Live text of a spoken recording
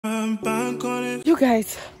You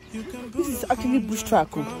guys, this is actually bush track.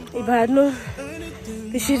 If I had known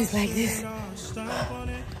this shit is like this, I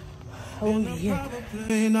won't be here.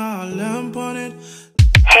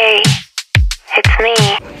 Hey, it's me.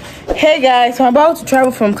 Hey guys, so I'm about to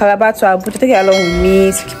travel from Calabar to Abuja. Take it along with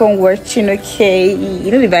me, so keep on watching, okay? You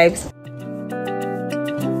know the vibes.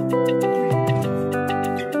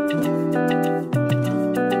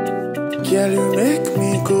 Girl, you make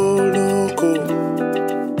me go loco.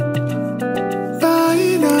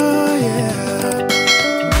 Yeah.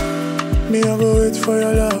 Me, I go wait for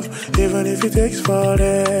your love, even if it takes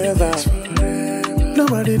forever.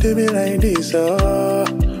 Nobody do me like this, oh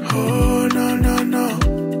no, no, no.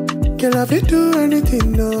 Girl, I will do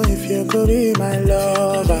anything, no, if you could be my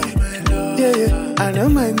lover. Yeah, yeah, I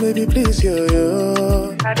don't mind, maybe please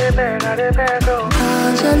you. I depend, oh.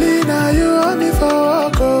 Angelina, you want me for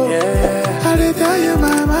walk, oh. Yeah. I did tell you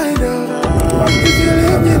my mind, oh. If you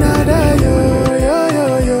leave me, not die, yo.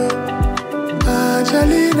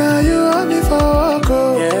 Angelina, you want me for walk,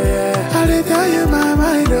 oh. Yeah. I did tell you my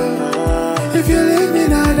mind, oh. If you leave me,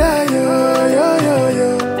 not die, yo.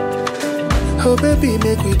 Oh baby,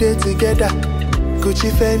 make we day together.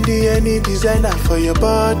 Gucci, Fendi, any designer for your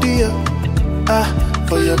body,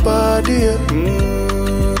 for your body,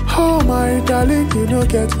 Oh my darling, you know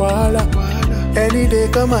get wahala. Any day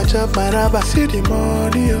come and chop my rubber, see the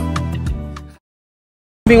money,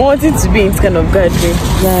 Been wanting to be in this kind of gathering.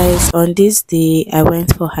 Guys, on this day I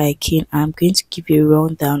went for hiking. I'm going to give you a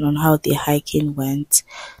rundown on how the hiking went.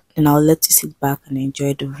 Then I'll let you sit back and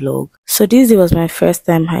enjoy the vlog. So this day was my first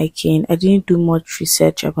time hiking. I didn't do much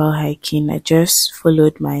research about hiking. I just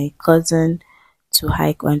followed my cousin to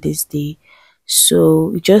hike on this day.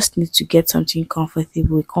 So you just need to get something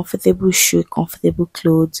comfortable, comfortable shoe, comfortable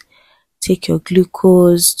clothes. Take your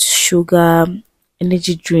glucose, sugar,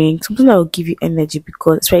 energy drink, something that will give you energy,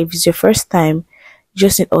 because it's right, if it's your first time, you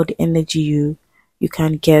just need all the energy you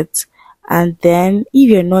can get. And then if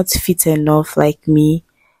you're not fit enough like me,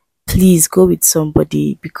 please go with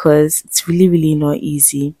somebody, because it's really not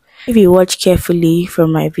easy. If you watch carefully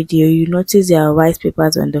from my video, you notice there are white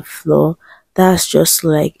papers on the floor. That's just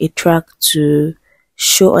like a track to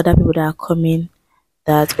show other people that are coming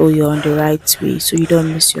that, oh, you're on the right way, so you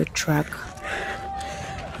don't miss your track.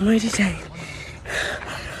 I'm already dying.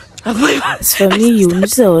 As for me, you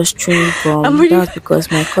notice I was chewing gum. That's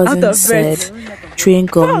because my cousin said chewing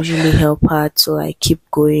gum usually help her to like keep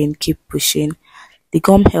going, keep pushing. The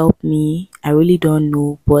gum helped me. I really don't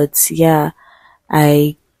know, but yeah,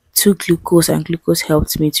 I took glucose and glucose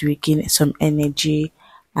helped me to regain some energy,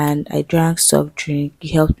 and I drank soft drink.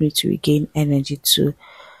 It helped me to regain energy too.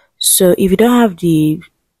 So if you don't have the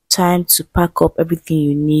time to pack up everything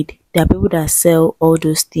you need, there are people that sell all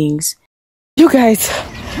those things. You guys,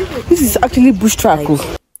 this is actually bush track.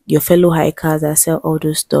 Like your fellow hikers that sell all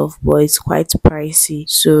those stuff, but it's quite pricey.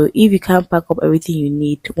 So if you can't pack up everything you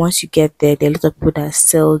need, once you get there, there are a lot of people that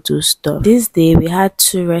sell those stuff. This day we had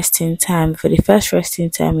 2 resting time. For the first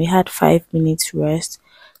resting time, we had 5 minutes rest.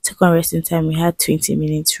 Second resting time, we had 20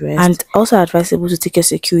 minutes rest. And also advisable to take your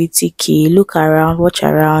security key, look around, watch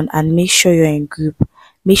around, and make sure you're in group.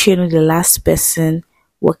 Make sure you're not the last person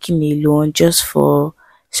walking alone, just for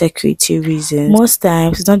security reasons. Most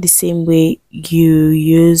times it's not the same way you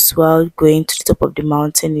use while going to the top of the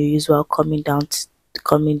mountain you use while coming down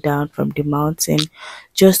from the mountain.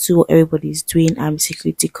 Just do what everybody's doing and be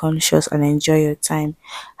security conscious and enjoy your time.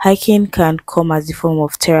 Hiking can come as a form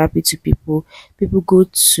of therapy to people. People go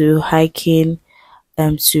to hiking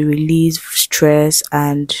to release stress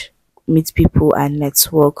and meet people and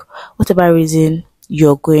network. Whatever reason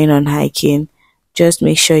you're going on hiking, just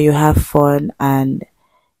make sure you have fun and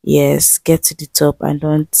yes, get to the top and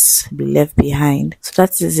don't be left behind. So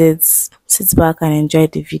that is it. Sit back and enjoy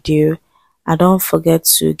the video, and don't forget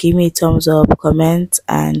to give me a thumbs up, comment,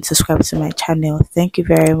 and subscribe to my channel. Thank you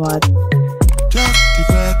very much. If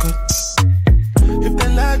they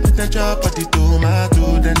like the chop at the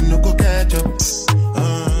tomato, then no go catch up.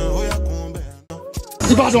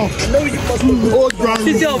 Ibadan. Old brown.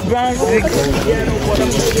 City of brown. Bro,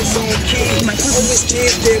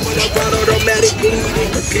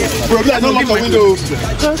 not lock your window.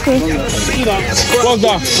 Okay. What's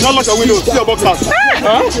that? Not lock your window. See your boxer.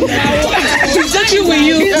 Huh? He's joking with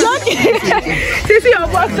you. He's joking. See your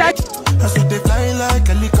boxer. I saw they fly like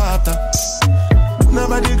a helicopter.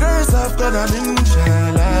 Nobody girls have got an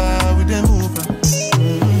inshallah with them over.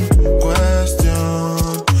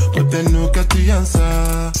 Question, but then no get the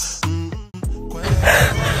answer.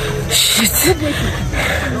 Shit.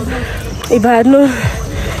 If I had known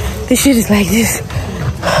this shit is like this,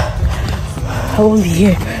 I won't be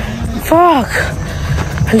here. Fuck.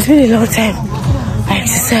 It's been a long time I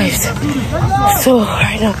exercised. So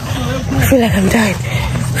right now, I feel like I'm dying.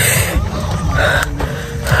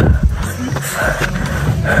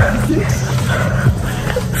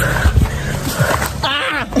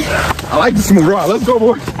 I like this move. Right, let's go,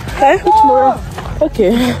 boy. Eh? Tomorrow.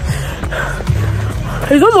 Okay.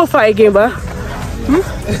 It's not more far again, but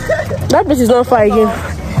that place is not far again.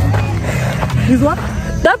 This what?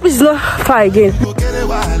 That place is not far again.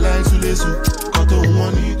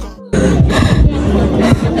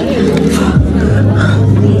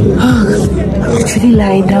 I'm actually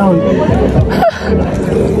lying down.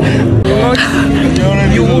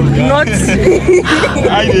 You will not.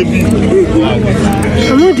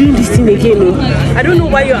 I'm not doing this thing again. No. I don't know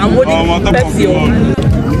why you're avoiding Pepsi.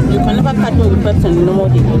 You can never catch me with Pepsi on the normal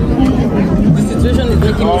day. The situation is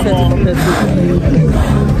making me sense for Pepsi.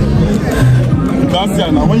 That's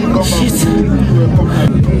it. Now when you come back,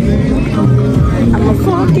 I'm a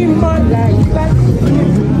fucking bad like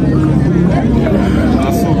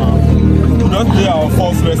that's all. Don't play our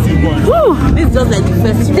false resting point. Woo. this is just like the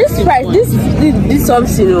first. This right, this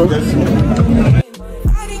something, you know.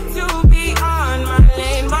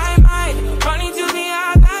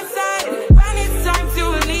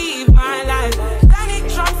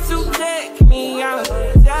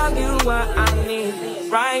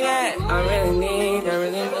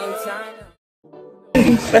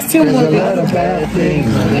 But still more than bad things.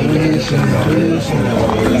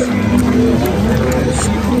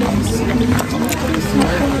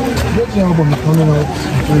 What album is coming out?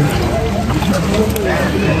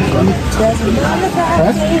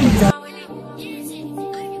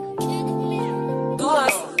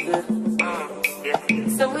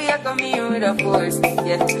 So we are coming here with a force,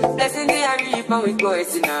 yeah. Blessing the reap and we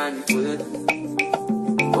coursing on foot.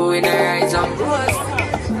 Oh, in the rise and growth.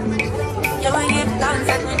 Yeah, we give thanks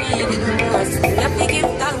that we need it the most. Yeah, we give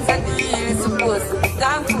thanks that we really supposed to be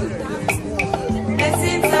thankful.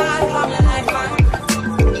 Blessings all from your life, man.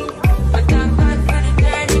 But thank God for the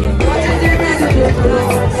journey.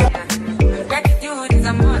 Gratitude is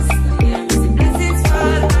a must. Yeah, blessings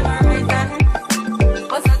fall on our right hand.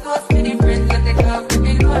 What's a toast to the friends that they come to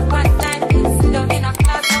the Lord one time. Sit down in a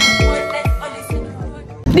class and report that only sit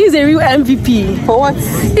down. This is a real MVP. for what?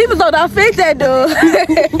 People thought I fainted though.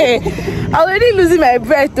 I'm already losing my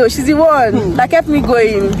breath though. She's the one that kept me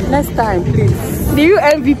going. Next time, please. The real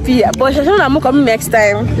MVP. But Shashon, I'm coming next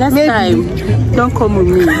time. Next time, don't come with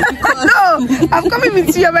me. No, I'm coming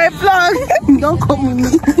with you on my vlog. Don't come with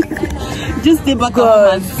me. Just stay back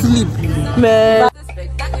home and sleep. Man.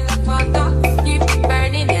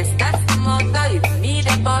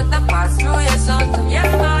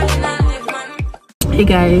 Hey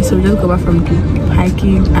guys, so we just got back from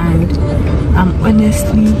hiking and I'm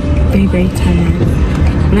honestly very, very tired.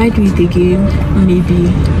 Will I do it again? Maybe.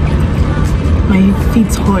 My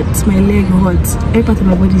feet hurt, my leg hurts, every part of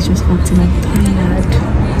my body is just hurting. I'm tired.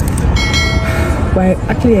 But I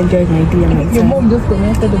actually enjoyed my day and my time. Your mom just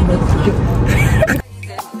commented on that.